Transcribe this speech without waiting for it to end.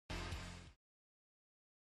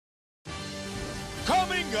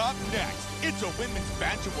Up next, it's a women's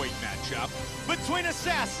bantamweight matchup between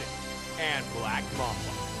Assassin and Black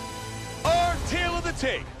Mamba. Our tale of the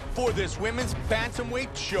tape for this women's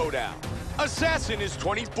bantamweight showdown. Assassin is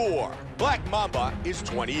 24. Black Mamba is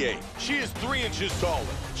 28. She is 3 inches taller.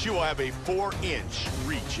 She will have a 4-inch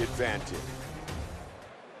reach advantage.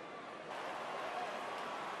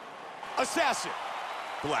 Assassin,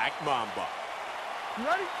 Black Mamba. You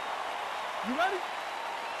ready? You ready?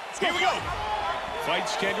 Here we go. Fight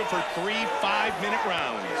scheduled for 3 5-minute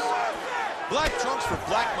rounds. Black trunks for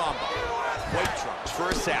Black Mamba. White trunks for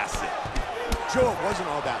Assassin. Joe, it wasn't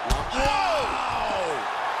all that long. Whoa!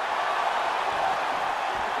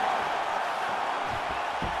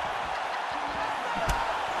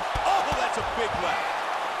 Oh, that's a big left.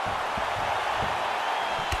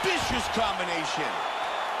 Vicious combination.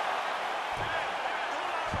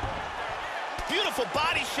 Beautiful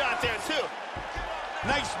body shot there, too.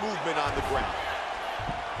 Nice movement on the ground.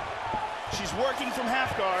 She's working from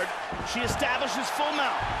half guard. She establishes full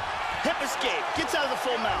mount. Hip escape, gets out of the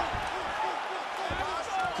full mount.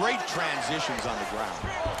 Great transitions on the ground.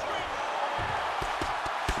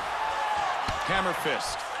 Hammer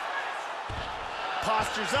fist.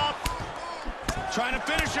 Postures up. Trying to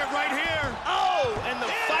finish it right here. Oh, and the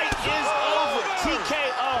fight is over.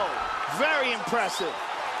 TKO. Very impressive.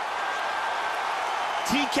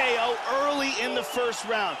 TKO early in the first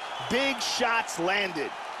round. Big shots landed.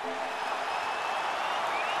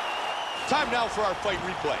 Time now for our fight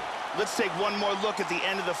replay. Let's take one more look at the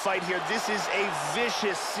end of the fight here. This is a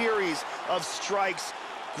vicious series of strikes,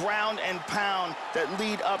 ground and pound, that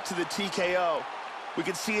lead up to the TKO. We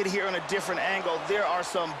can see it here on a different angle. There are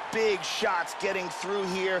some big shots getting through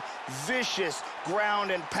here. Vicious ground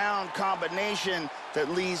and pound combination that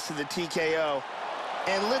leads to the TKO.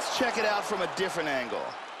 And let's check it out from a different angle.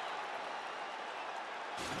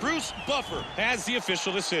 Bruce Buffer has the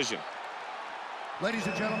official decision. Ladies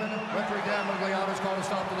and gentlemen, referee Dan Migliano has called a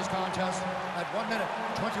stop to this contest at 1 minute,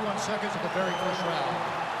 21 seconds of the very first round.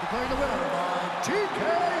 Declaring the winner by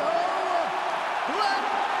TKO, Black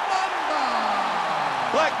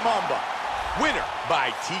Mamba! Black Mamba, winner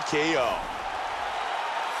by TKO.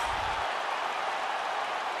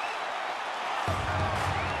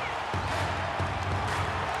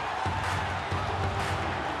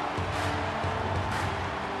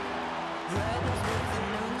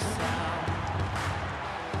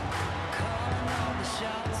 Calling all the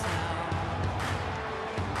shots now.